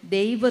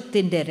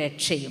ദൈവത്തിൻ്റെ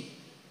രക്ഷയും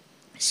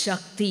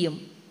ശക്തിയും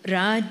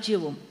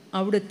രാജ്യവും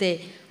അവിടുത്തെ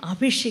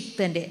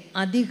അഭിഷിക്തൻ്റെ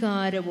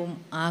അധികാരവും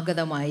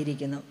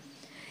ആഗതമായിരിക്കുന്നു.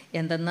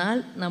 എന്തെന്നാൽ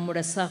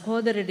നമ്മുടെ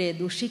സഹോദരരെ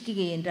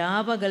ദുഷിക്കുകയും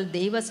രാപകൽ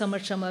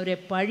ദൈവസമക്ഷം അവരെ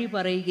പഴി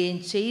പറയുകയും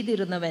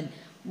ചെയ്തിരുന്നവൻ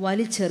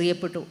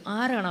വലിച്ചെറിയപ്പെട്ടു.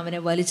 ആരാണ് അവനെ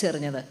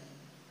വലിച്ചെറിഞ്ഞത്?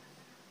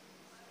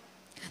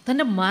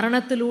 തൻ്റെ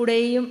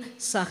മരണത്തിലൂടെയും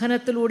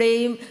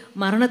സഹനത്തിലൂടെയും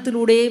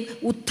മരണത്തിലൂടെയും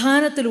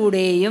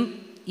ഉത്ഥാനത്തിലൂടെയും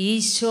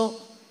ഈശോ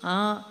ആ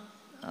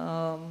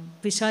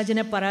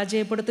പിശാചിനെ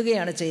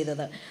പരാജയപ്പെടുത്തുകയാണ്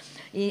ചെയ്തത്.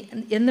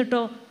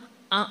 എന്നിട്ടോ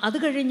അത്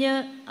കഴിഞ്ഞ്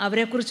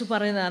അവരെക്കുറിച്ച്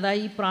പറയുന്നത്,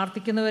 അതായത് ഈ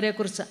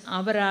പ്രാർത്ഥിക്കുന്നവരെക്കുറിച്ച്,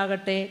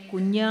 അവരാകട്ടെ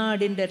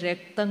കുഞ്ഞാടിൻ്റെ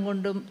രക്തം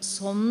കൊണ്ടും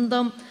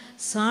സ്വന്തം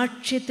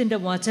സാക്ഷ്യത്തിൻ്റെ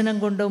വചനം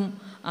കൊണ്ടും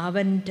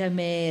അവൻ്റെ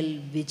മേൽ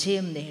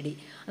വിജയം നേടി.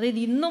 അതായത്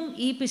ഇന്നും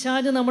ഈ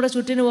പിശാച് നമ്മുടെ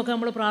ചുറ്റിനുമൊക്കെ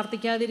നമ്മൾ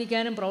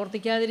പ്രാർത്ഥിക്കാതിരിക്കാനും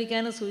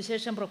പ്രവർത്തിക്കാതിരിക്കാനും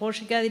സുവിശേഷം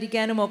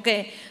പ്രഘോഷിക്കാതിരിക്കാനും ഒക്കെ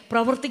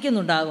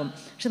പ്രവർത്തിക്കുന്നുണ്ടാകും.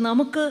 പക്ഷെ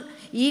നമുക്ക്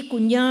ഈ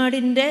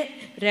കുഞ്ഞാടിൻ്റെ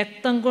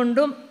രക്തം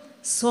കൊണ്ടും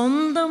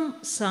സ്വന്തം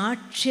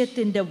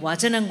സാക്ഷ്യത്തിൻ്റെ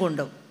വചനം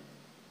കൊണ്ടും,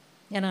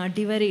 ഞാൻ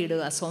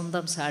അടിവരയിടുക,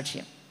 സ്വന്തം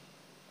സാക്ഷ്യം.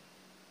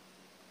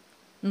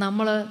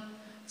 നമ്മൾ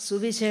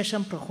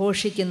സുവിശേഷം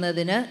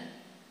പ്രഘോഷിക്കുന്നതിന്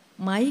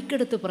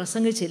മൈക്കെടുത്ത്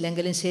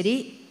പ്രസംഗിച്ചില്ലെങ്കിലും ശരി,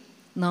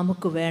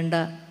 നമുക്ക് വേണ്ട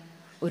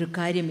ഒരു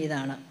കാര്യം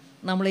ഇതാണ്.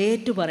 നമ്മൾ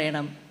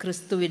ഏറ്റുപറയണം,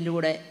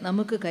 ക്രിസ്തുവിലൂടെ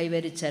നമുക്ക്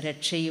കൈവരിച്ച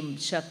രക്ഷയും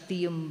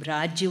ശക്തിയും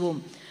രാജ്യവും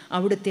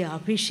അവിടുത്തെ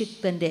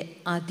അഭിഷിക്തൻ്റെ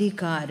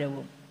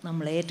അധികാരവും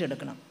നമ്മൾ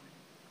ഏറ്റെടുക്കണം.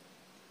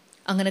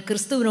 അങ്ങനെ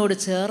ക്രിസ്തുവിനോട്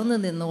ചേർന്ന്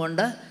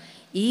നിന്നുകൊണ്ട്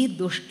ഈ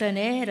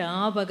ദുഷ്ടനെ,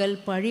 രാപകൽ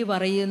പഴി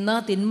പറയുന്ന,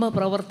 തിന്മ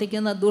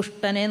പ്രവർത്തിക്കുന്ന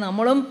ദുഷ്ടനെ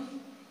നമ്മളും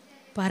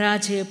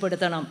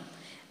പരാജയപ്പെടുത്തണം.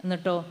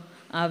 എന്നിട്ടോ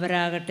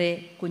അവരാകട്ടെ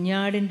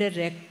കുഞ്ഞാടിൻ്റെ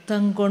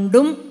രക്തം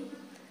കൊണ്ടും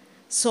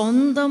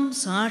സ്വന്തം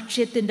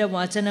സാക്ഷ്യത്തിൻ്റെ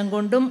വചനം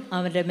കൊണ്ടും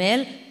അവൻ്റെ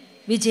മേൽ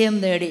വിജയം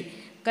നേടി.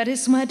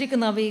 കരിസ്മാറ്റിക്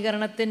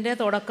നവീകരണത്തിൻ്റെ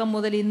തുടക്കം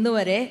മുതൽ ഇന്ന്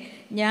വരെ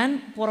ഞാൻ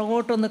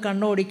പുറകോട്ടൊന്ന്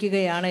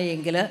കണ്ണോടിക്കുകയാണ്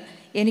എങ്കിൽ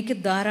എനിക്ക്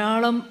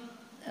ധാരാളം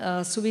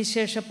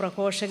സുവിശേഷ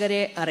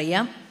പ്രഘോഷകരെ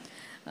അറിയാം.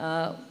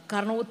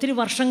 കാരണം ഒത്തിരി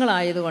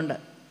വർഷങ്ങളായതുകൊണ്ട്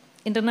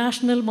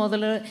ഇൻ്റർനാഷണൽ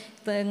മുതൽ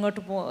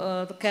ഇങ്ങോട്ട്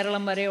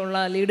കേരളം വരെയുള്ള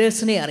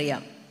ലീഡേഴ്സിനെ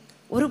അറിയാം.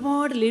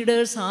 ഒരുപാട്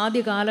ലീഡേഴ്സ്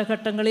ആദ്യ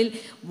കാലഘട്ടങ്ങളിൽ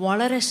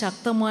വളരെ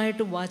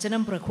ശക്തമായിട്ട്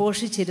വചനം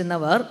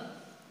പ്രഘോഷിച്ചിരുന്നവർ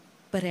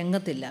ഇപ്പം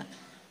രംഗത്തില്ല.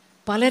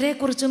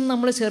 പലരെക്കുറിച്ചും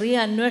നമ്മൾ ചെറിയ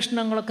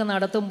അന്വേഷണങ്ങളൊക്കെ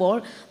നടത്തുമ്പോൾ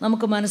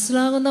നമുക്ക്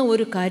മനസ്സിലാകുന്ന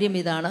ഒരു കാര്യം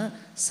ഇതാണ്: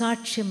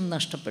 സാക്ഷ്യം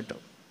നഷ്ടപ്പെട്ടു.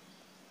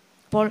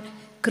 അപ്പോൾ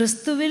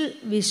ക്രിസ്തുവിൽ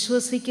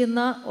വിശ്വസിക്കുന്ന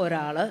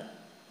ഒരാൾ,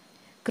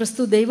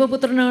 ക്രിസ്തു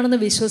ദൈവപുത്രനാണെന്ന്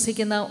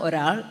വിശ്വസിക്കുന്ന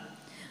ഒരാൾ,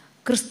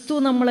 ക്രിസ്തു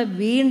നമ്മളെ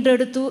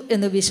വീണ്ടെടുത്തു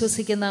എന്ന്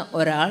വിശ്വസിക്കുന്ന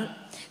ഒരാൾ,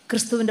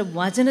 ക്രിസ്തുവിൻ്റെ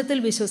വചനത്തിൽ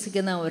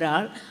വിശ്വസിക്കുന്ന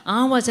ഒരാൾ, ആ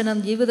വചനം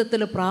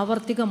ജീവിതത്തിൽ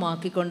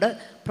പ്രാവർത്തികമാക്കിക്കൊണ്ട്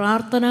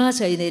പ്രാർത്ഥനാ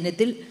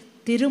ചൈതന്യത്തിൽ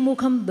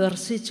തിരുമുഖം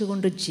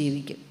ദർശിച്ചുകൊണ്ട്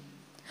ജീവിക്കും.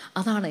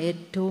 അതാണ്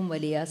ഏറ്റവും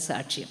വലിയ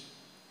സാക്ഷ്യം.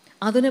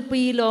 അതിനിപ്പോൾ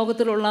ഈ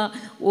ലോകത്തിലുള്ള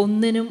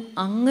ഒന്നിനും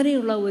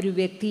അങ്ങനെയുള്ള ഒരു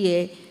വ്യക്തിയെ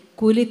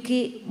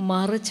കുലുക്കി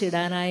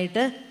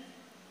മറിച്ചിടാനായിട്ട്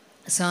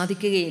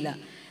സാധിക്കുകയില്ല.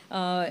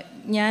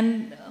 ഞാൻ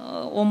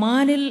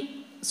ഒമാനിൽ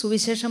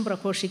സുവിശേഷം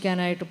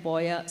പ്രഘോഷിക്കാനായിട്ട്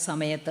പോയ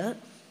സമയത്ത്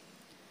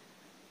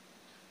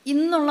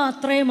ഇന്നുള്ള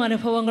അത്രയും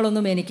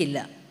അനുഭവങ്ങളൊന്നും എനിക്കില്ല.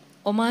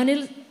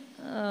 ഒമാനിൽ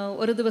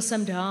ഒരു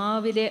ദിവസം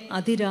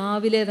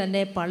അതിരാവിലെ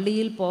തന്നെ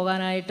പള്ളിയിൽ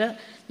പോകാനായിട്ട്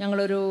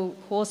ഞങ്ങളൊരു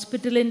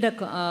ഹോസ്പിറ്റലിൻ്റെ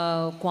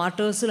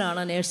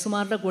ക്വാർട്ടേഴ്സിലാണ്,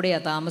 നേഴ്സുമാരുടെ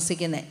കൂടെയാണ്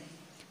താമസിക്കുന്നത്.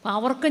 അപ്പോൾ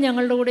അവർക്ക്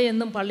ഞങ്ങളുടെ കൂടെ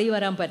എന്നും പള്ളി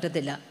വരാൻ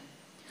പറ്റത്തില്ല.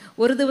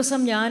 ഒരു ദിവസം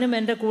ഞാനും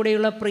എൻ്റെ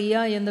കൂടെയുള്ള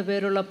പ്രിയ എന്നു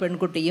പേരുള്ള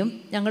പെൺകുട്ടിയും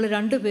ഞങ്ങൾ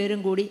രണ്ടുപേരും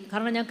കൂടി,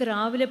 കാരണം ഞങ്ങൾക്ക്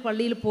രാവിലെ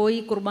പള്ളിയിൽ പോയി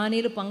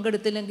കുർബാനയിൽ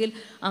പങ്കെടുത്തില്ലെങ്കിൽ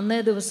അന്നേ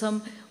ദിവസം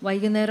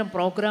വൈകുന്നേരം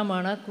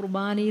പ്രോഗ്രാമാണ്,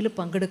 കുർബാനയിൽ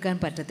പങ്കെടുക്കാൻ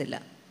പറ്റത്തില്ല.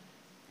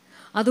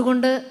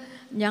 അതുകൊണ്ട്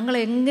ഞങ്ങൾ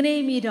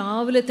എങ്ങനെയും ഈ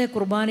രാവിലത്തെ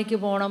കുർബാനയ്ക്ക്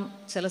പോകണം.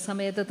 ചില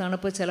സമയത്ത്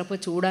തണുപ്പ്, ചിലപ്പോൾ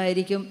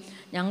ചൂടായിരിക്കും.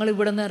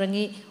 ഞങ്ങളിവിടെ നിന്ന്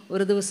ഇറങ്ങി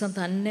ഒരു ദിവസം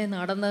തന്നെ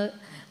നടന്ന്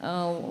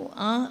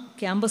ആ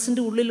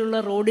ക്യാമ്പസിൻ്റെ ഉള്ളിലുള്ള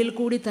റോഡിൽ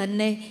കൂടി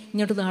തന്നെ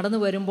ഇങ്ങോട്ട് നടന്നു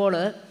വരുമ്പോൾ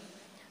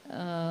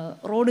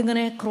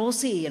റോഡിങ്ങനെ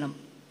ക്രോസ് ചെയ്യണം.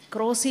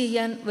 ക്രോസ്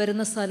ചെയ്യാൻ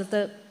വരുന്ന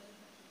സ്ഥലത്ത്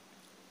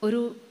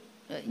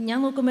ഞാൻ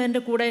നോക്കുമ്പോൾ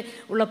എൻ്റെ കൂടെ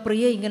ഉള്ള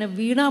പ്രിയ ഇങ്ങനെ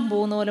വീണാൻ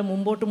പോകുന്ന പോലെ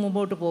മുമ്പോട്ട്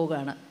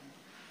പോവുകയാണ്.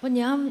 അപ്പം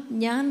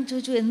ഞാൻ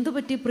ചോദിച്ചു, എന്ത്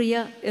പറ്റി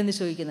പ്രിയ എന്ന്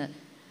ചോദിക്കുന്നത്.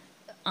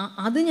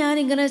 അത്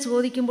ഞാനിങ്ങനെ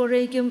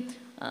ചോദിക്കുമ്പോഴേക്കും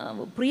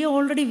പ്രിയ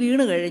ഓൾറെഡി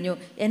വീണ് കഴിഞ്ഞു.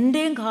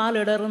 എൻ്റെയും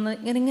കാലിടർന്ന്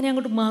ഇങ്ങനെ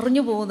അങ്ങോട്ട്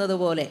മറിഞ്ഞു പോകുന്നത്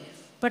പോലെ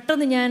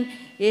പെട്ടെന്ന് ഞാൻ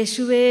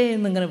യേശുവേ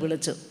എന്നിങ്ങനെ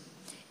വിളിച്ചു.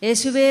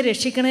 യേശുവേ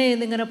രക്ഷിക്കണേ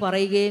എന്നിങ്ങനെ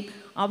പറയുകയും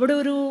അവിടെ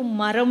ഒരു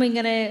മരം,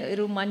 ഇങ്ങനെ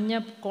ഒരു മഞ്ഞ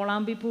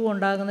കോളാമ്പി പൂവ്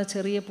ഉണ്ടാകുന്ന,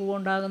 ചെറിയ പൂവ്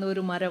ഉണ്ടാകുന്ന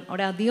ഒരു മരം,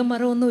 അവിടെ അധികം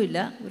മരമൊന്നുമില്ല,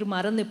 ഒരു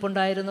മരം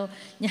നിൽപ്പുണ്ടായിരുന്നു.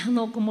 ഞാൻ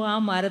നോക്കുമ്പോൾ ആ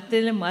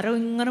മരം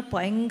ഇങ്ങനെ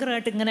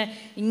ഭയങ്കരമായിട്ട്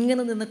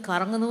ഇങ്ങനെ നിന്ന്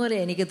കറങ്ങുന്ന പോലെ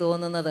എനിക്ക്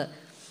തോന്നുന്നത്.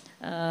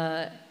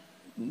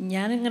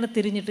 ഞാനിങ്ങനെ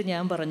തിരിഞ്ഞിട്ട്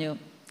ഞാൻ പറഞ്ഞു,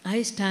 I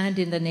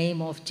stand in the name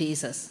of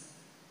Jesus.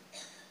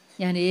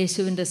 ഞാൻ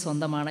യേശുവിൻ്റെ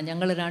സ്വന്തമാണ്.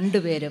 ഞങ്ങൾ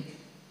രണ്ടുപേരും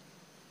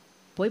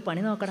പോയി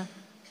പണി നോക്കടാ.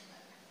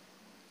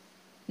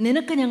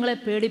 നിനക്ക്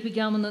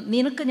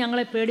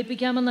ഞങ്ങളെ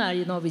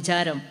പേടിപ്പിക്കാമെന്നായിരുന്നോ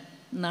വിചാരം?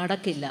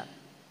 നടക്കില്ല.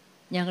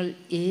 ഞങ്ങൾ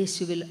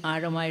യേശുവിൽ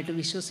ആഴമായിട്ട്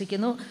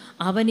വിശ്വസിക്കുന്നു.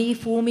 അവൻ ഈ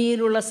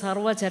ഭൂമിയിലുള്ള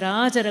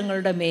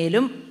സർവ്വചരാചരങ്ങളുടെ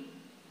മേലും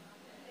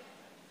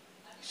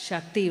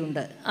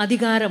ശക്തിയുണ്ട്,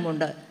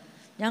 അധികാരമുണ്ട്.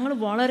 ഞങ്ങൾ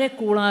വളരെ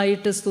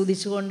കൂളായിട്ട്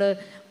സ്തുതിച്ചുകൊണ്ട്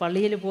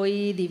പള്ളിയിൽ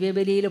പോയി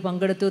ദിവ്യബലിയിൽ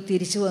പങ്കെടുത്തു,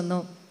 തിരിച്ചു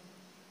വന്നു.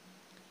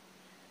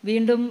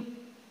 വീണ്ടും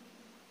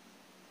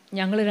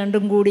ഞങ്ങൾ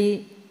രണ്ടും കൂടി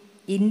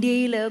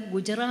ഇന്ത്യയിൽ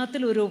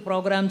ഗുജറാത്തിൽ ഒരു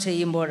പ്രോഗ്രാം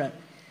ചെയ്യുമ്പോൾ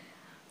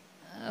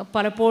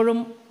പലപ്പോഴും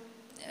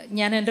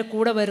ഞാൻ എൻ്റെ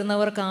കൂടെ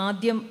വരുന്നവർക്ക്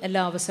ആദ്യം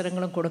എല്ലാ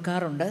അവസരങ്ങളും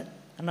കൊടുക്കാറുണ്ട്.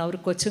 കാരണം അവർ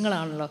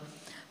കൊച്ചുങ്ങളാണല്ലോ.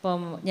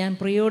 അപ്പം ഞാൻ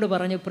പ്രിയയോട്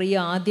പറഞ്ഞു, പ്രിയ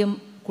ആദ്യം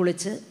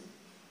കുളിച്ച്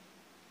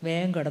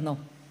വേഗം കിടന്നു.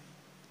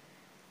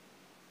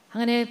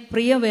 അങ്ങനെ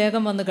പ്രിയ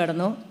വേഗം വന്ന്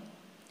കിടന്നു.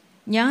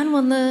 ഞാൻ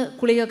വന്ന്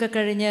കുളിയൊക്കെ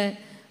കഴിഞ്ഞ്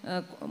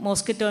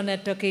മോസ്കിറ്റോ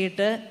നെറ്റൊക്കെ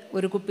ഇട്ട്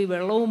ഒരു കുപ്പി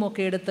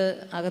വെള്ളവുമൊക്കെ എടുത്ത്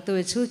അകത്ത്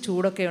വെച്ചു.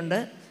 ചൂടൊക്കെ ഉണ്ട്,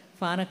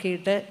 ഫാനൊക്കെ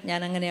ഇട്ട്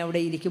ഞാനങ്ങനെ അവിടെ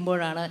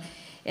ഇരിക്കുമ്പോഴാണ്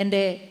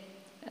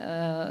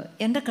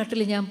എൻ്റെ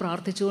കട്ടിൽ ഞാൻ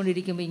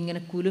പ്രാർത്ഥിച്ചുകൊണ്ടിരിക്കുമ്പോൾ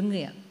ഇങ്ങനെ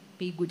കുലുങ്ങുക.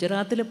 ഇപ്പോൾ ഈ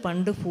ഗുജറാത്തിൽ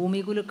പണ്ട്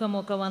ഭൂമി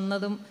കുലുക്കമൊക്കെ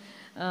വന്നതും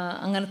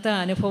അങ്ങനത്തെ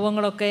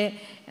അനുഭവങ്ങളൊക്കെ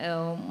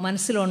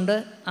മനസ്സിലുണ്ട്.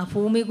 ആ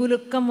ഭൂമി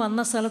കുലുക്കം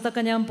വന്ന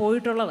സ്ഥലത്തൊക്കെ ഞാൻ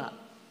പോയിട്ടുള്ളതാണ്.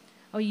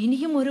 അപ്പോൾ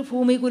ഇനിയും ഒരു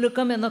ഭൂമി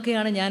കുലുക്കം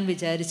എന്നൊക്കെയാണ് ഞാൻ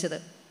വിചാരിച്ചത്.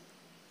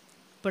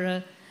 അപ്പോൾ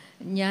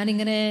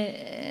ഞാനിങ്ങനെ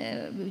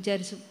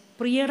വിചാരിച്ചു,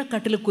 പ്രിയയുടെ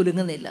കട്ടിൽ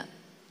കുലുങ്ങുന്നില്ല,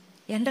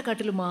 എൻ്റെ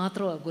കട്ടിൽ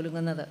മാത്രമാണ്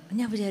കുലുങ്ങുന്നത്.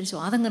 ഞാൻ വിചാരിച്ചു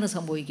അതെങ്ങനെ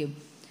സംഭവിക്കും.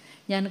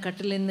 ഞാൻ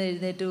കട്ടിലിൽ നിന്ന്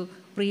എഴുന്നേറ്റു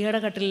പ്രിയയുടെ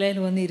കട്ടിലിൽ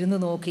വന്നിരുന്ന്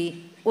നോക്കി,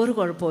 ഒരു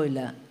കുഴപ്പമില്ല.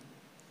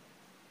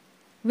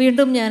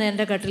 വീണ്ടും ഞാൻ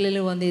എൻ്റെ കട്ടിലിൽ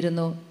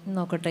വന്നിരുന്നു,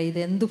 നോക്കട്ടെ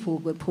ഇതെന്ത്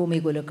ഭൂമി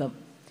കുലുക്കം.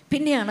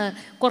 പിന്നെയാണ്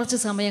കുറച്ച്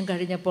സമയം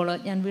കഴിഞ്ഞപ്പോൾ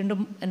ഞാൻ വീണ്ടും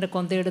എൻ്റെ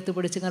കൊന്തയെടുത്ത്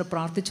പിടിച്ച് ഇങ്ങനെ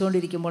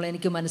പ്രാർത്ഥിച്ചുകൊണ്ടിരിക്കുമ്പോൾ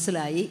എനിക്ക്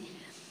മനസ്സിലായി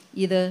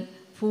ഇത്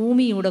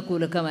ഭൂമിയുടെ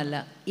കുലുക്കമല്ല,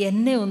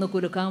 എന്നെ ഒന്ന്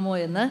കുലുക്കാമോ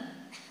എന്ന്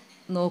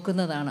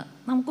നോക്കുന്നതാണ്.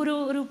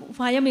 നമുക്കൊരു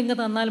ഭയം ഇങ്ങ്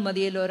തന്നാൽ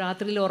മതിയല്ലോ,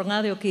 രാത്രിയിൽ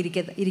ഉറങ്ങാതെയൊക്കെ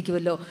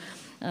ഇരിക്കുമല്ലോ.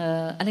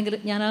 അല്ലെങ്കിൽ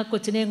ഞാൻ ആ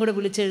കൊച്ചിനെയും കൂടെ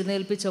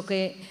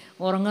വിളിച്ചെഴുന്നേൽപ്പിച്ചൊക്കെ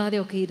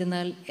ഉറങ്ങാതെയൊക്കെ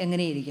ഇരുന്നാൽ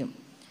എങ്ങനെയിരിക്കും.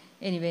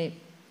 എനിവേ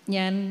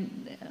ഞാൻ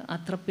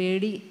അത്ര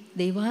പേടി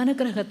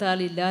ദൈവാനുഗ്രഹത്താൽ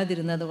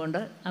ഇല്ലാതിരുന്നത്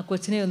കൊണ്ട് ആ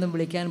കൊച്ചിനെ ഒന്നും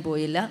വിളിക്കാൻ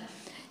പോയില്ല.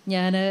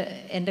 ഞാൻ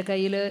എൻ്റെ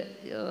കയ്യിൽ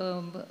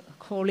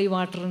ഹോളി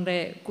വാട്ടറിൻ്റെ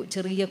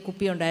ചെറിയ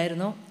കുപ്പി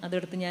ഉണ്ടായിരുന്നു,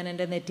 അതെടുത്ത് ഞാൻ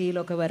എൻ്റെ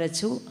നെറ്റിയിലൊക്കെ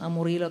വരച്ചു, ആ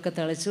മുറിയിലൊക്കെ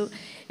തളിച്ചു.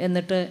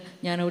 എന്നിട്ട്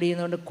ഞാൻ അവിടെ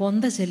ഇരുന്നുകൊണ്ട്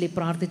കൊന്ത ചൊല്ലി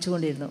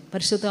പ്രാർത്ഥിച്ചുകൊണ്ടിരുന്നു.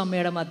 പരിശുദ്ധ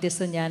അമ്മയുടെ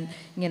മധ്യസ്ഥം ഞാൻ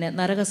ഇങ്ങനെ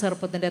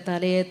നരകസർപ്പത്തിൻ്റെ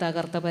തലയെ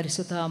തകർത്ത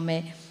പരിശുദ്ധ അമ്മേ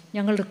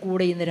ഞങ്ങളുടെ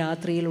കൂടെ ഇന്ന്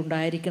രാത്രിയിൽ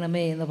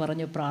ഉണ്ടായിരിക്കണമേ എന്ന്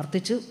പറഞ്ഞു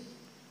പ്രാർത്ഥിച്ചു.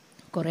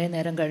 കുറേ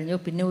നേരം കഴിഞ്ഞു,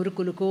 പിന്നെ ഒരു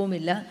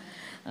കുലുക്കവുമില്ല,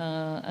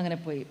 അങ്ങനെ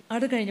പോയി.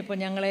 അത് കഴിഞ്ഞപ്പോൾ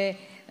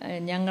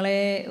ഞങ്ങളെ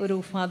ഒരു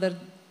ഫാദർ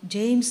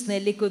ജെയിംസ്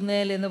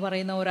നെല്ലിക്കുന്നേൽ എന്ന്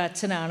പറയുന്ന ഒരു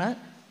അച്ഛനാണ്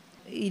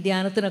ഈ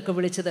ധ്യാനത്തിനൊക്കെ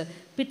വിളിച്ചത്.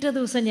 പിറ്റേ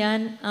ദിവസം ഞാൻ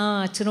ആ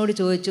അച്ഛനോട്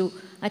ചോദിച്ചു,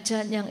 അച്ഛാ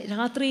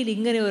രാത്രിയിൽ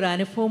ഇങ്ങനെ ഒരു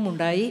അനുഭവം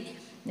ഉണ്ടായി,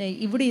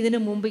 ഇവിടെ ഇതിനു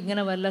മുമ്പ്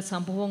ഇങ്ങനെ വല്ല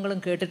സംഭവങ്ങളും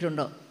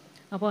കേട്ടിട്ടുണ്ടോ?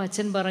 അപ്പോൾ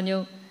അച്ഛൻ പറഞ്ഞു,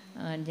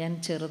 ഞാൻ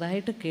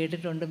ചെറുതായിട്ട്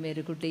കേട്ടിട്ടുണ്ട്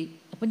മേരിക്കുട്ടി.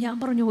 അപ്പോൾ ഞാൻ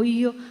പറഞ്ഞു,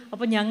 ഒയ്യോ,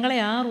 അപ്പോൾ ഞങ്ങളെ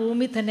ആ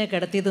റൂമിൽ തന്നെ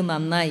കിടത്തിയത്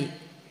നന്നായി.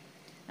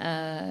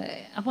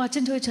 അപ്പോൾ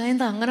അച്ഛൻ ചോദിച്ചു,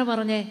 എന്താ അങ്ങനെ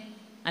പറഞ്ഞേ?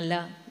 അല്ല,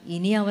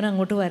 ഇനി അവൻ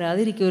അങ്ങോട്ട്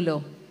വരാതിരിക്കുമല്ലോ.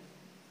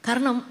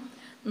 കാരണം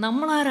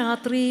നമ്മൾ ആ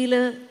രാത്രിയിൽ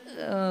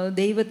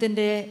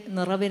ദൈവത്തിൻ്റെ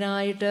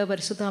നിറവിനായിട്ട്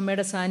പരിശുദ്ധ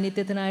അമ്മയുടെ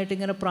സാന്നിധ്യത്തിനായിട്ട്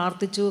ഇങ്ങനെ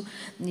പ്രാർത്ഥിച്ചു,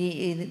 നീ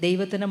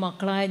ദൈവത്തിൻ്റെ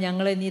മക്കളായ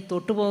ഞങ്ങളെ നീ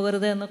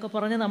തൊട്ടുപോകരുത് എന്നൊക്കെ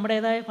പറഞ്ഞ്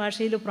നമ്മുടേതായ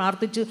ഭാഷയിൽ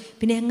പ്രാർത്ഥിച്ചു.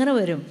 പിന്നെ എങ്ങനെ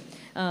വരും?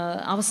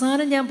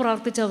 അവസാനം ഞാൻ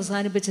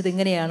അവസാനിപ്പിച്ചത്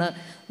ഇങ്ങനെയാണ്,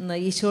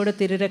 ഈശോയുടെ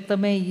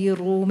തിരുരക്തമേ ഈ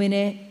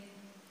റൂമിനെ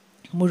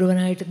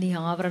മുഴുവനായിട്ട് നീ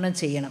ആവരണം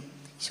ചെയ്യണം.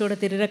 ഈശോയുടെ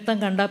തിരുരക്തം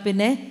കണ്ടാൽ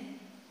പിന്നെ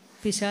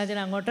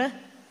പിശാചിന് അങ്ങോട്ട്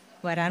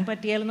വരാൻ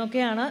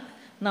പറ്റിയാലെന്നൊക്കെയാണ്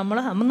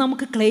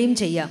നമുക്ക് ക്ലെയിം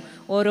ചെയ്യാം.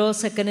 ഓരോ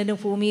സെക്കൻഡിനും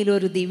ഭൂമിയിൽ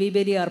ഒരു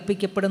ദിവ്യബലി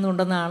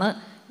അർപ്പിക്കപ്പെടുന്നുണ്ടെന്നാണ്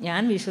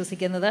ഞാൻ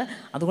വിശ്വസിക്കുന്നത്.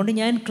 അതുകൊണ്ട്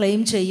ഞാൻ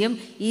ക്ലെയിം ചെയ്യും,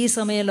 ഈ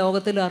സമയം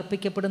ലോകത്തിൽ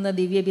അർപ്പിക്കപ്പെടുന്ന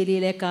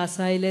ദിവ്യബലിയിലെ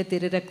കാസായിലെ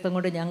തിരുരക്തം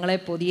കൊണ്ട് ഞങ്ങളെ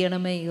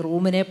പൊതിയണമേ, ഈ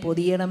റൂമിനെ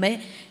പൊതിയണമേ,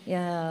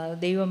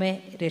 ദൈവമേ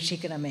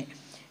രക്ഷിക്കണമേ.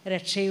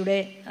 രക്ഷയുടെ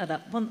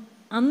അപ്പം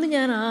അന്ന്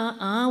ഞാൻ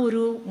ആ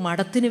ഒരു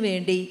മഠത്തിന്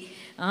വേണ്ടി,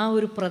 ആ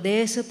ഒരു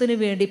പ്രദേശത്തിന്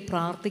വേണ്ടി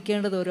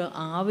പ്രാർത്ഥിക്കേണ്ടത് ഒരു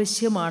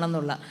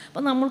ആവശ്യമാണെന്നുള്ള.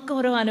 അപ്പം നമ്മൾക്ക്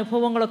ഓരോ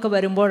അനുഭവങ്ങളൊക്കെ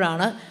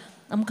വരുമ്പോഴാണ്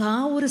നമുക്ക് ആ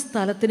ഒരു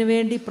സ്ഥലത്തിന്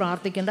വേണ്ടി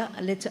പ്രാർത്ഥിക്കേണ്ട,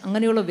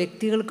 അങ്ങനെയുള്ള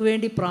വ്യക്തികൾക്ക്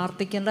വേണ്ടി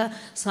പ്രാർത്ഥിക്കേണ്ട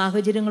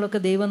സാഹചര്യങ്ങളൊക്കെ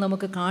ദൈവം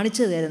നമുക്ക്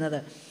കാണിച്ചു തരുന്നത്.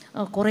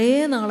 കുറേ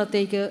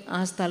നാളത്തേക്ക്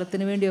ആ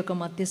സ്ഥലത്തിന് വേണ്ടിയൊക്കെ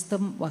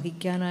മധ്യസ്ഥം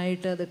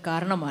വഹിക്കാനായിട്ട് അത്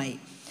കാരണമായി.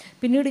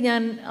 പിന്നീട്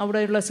ഞാൻ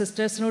അവിടെയുള്ള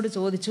സിസ്റ്റേഴ്സിനോട്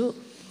ചോദിച്ചു,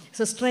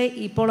 സിസ്റ്ററെ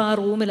ഇപ്പോൾ ആ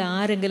റൂമിൽ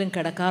ആരെങ്കിലും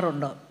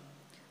കിടക്കാറുണ്ടോ?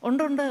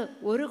 ഉണ്ട്,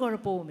 ഒരു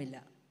കുഴപ്പവുമില്ല.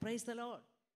 Praise the Lord.